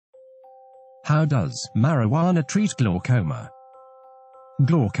How does marijuana treat glaucoma?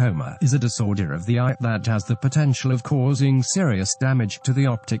 Glaucoma is a disorder of the eye that has the potential of causing serious damage to the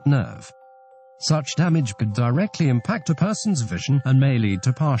optic nerve. Such damage could directly impact a person's vision and may lead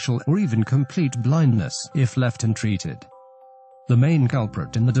to partial or even complete blindness if left untreated. The main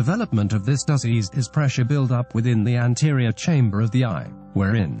culprit in the development of this disease is pressure buildup within the anterior chamber of the eye,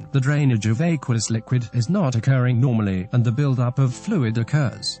 wherein the drainage of aqueous liquid is not occurring normally and the buildup of fluid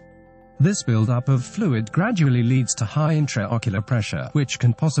occurs. This buildup of fluid gradually leads to high intraocular pressure, which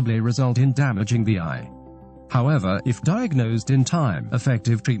can possibly result in damaging the eye. However, if diagnosed in time,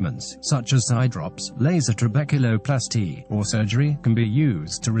 effective treatments, such as eye drops, laser trabeculoplasty, or surgery, can be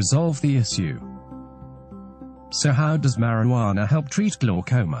used to resolve the issue. So how does marijuana help treat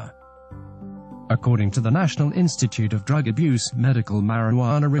glaucoma? According to the National Institute of Drug Abuse, medical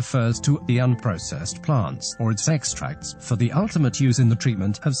marijuana refers to the unprocessed plants, or its extracts, for the ultimate use in the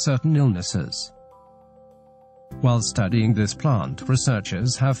treatment of certain illnesses. While studying this plant,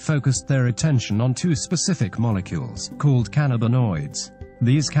 researchers have focused their attention on two specific molecules, called cannabinoids.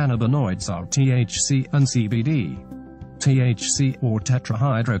 These cannabinoids are THC and CBD. THC, or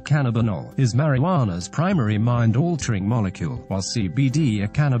tetrahydrocannabinol, is marijuana's primary mind-altering molecule, while CBD, a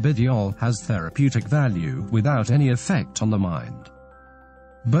cannabidiol, has therapeutic value without any effect on the mind.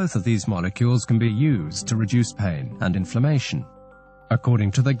 Both of these molecules can be used to reduce pain and inflammation. According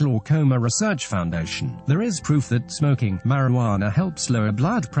to the Glaucoma Research Foundation, there is proof that smoking marijuana helps lower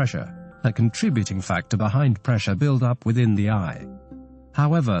blood pressure, a contributing factor behind pressure buildup within the eye.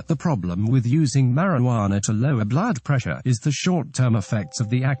 However, the problem with using marijuana to lower blood pressure is the short-term effects of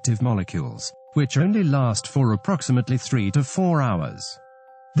the active molecules, which only last for approximately 3 to 4 hours.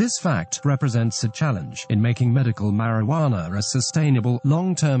 This fact represents a challenge in making medical marijuana a sustainable,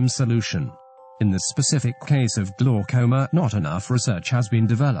 long-term solution. In the specific case of glaucoma, not enough research has been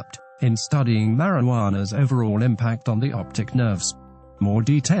developed in studying marijuana's overall impact on the optic nerves. More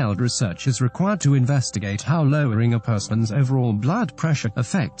detailed research is required to investigate how lowering a person's overall blood pressure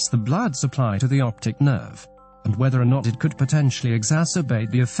affects the blood supply to the optic nerve, and whether or not it could potentially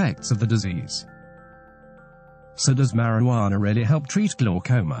exacerbate the effects of the disease. So does marijuana really help treat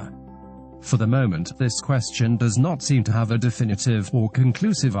glaucoma? For the moment, this question does not seem to have a definitive or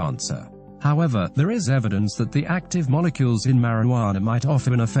conclusive answer. However, there is evidence that the active molecules in marijuana might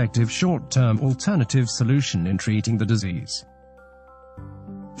offer an effective short-term alternative solution in treating the disease.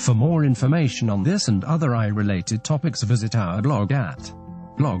 For more information on this and other eye-related topics, visit our blog at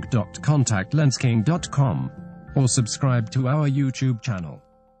blog.contactlensking.com or subscribe to our YouTube channel.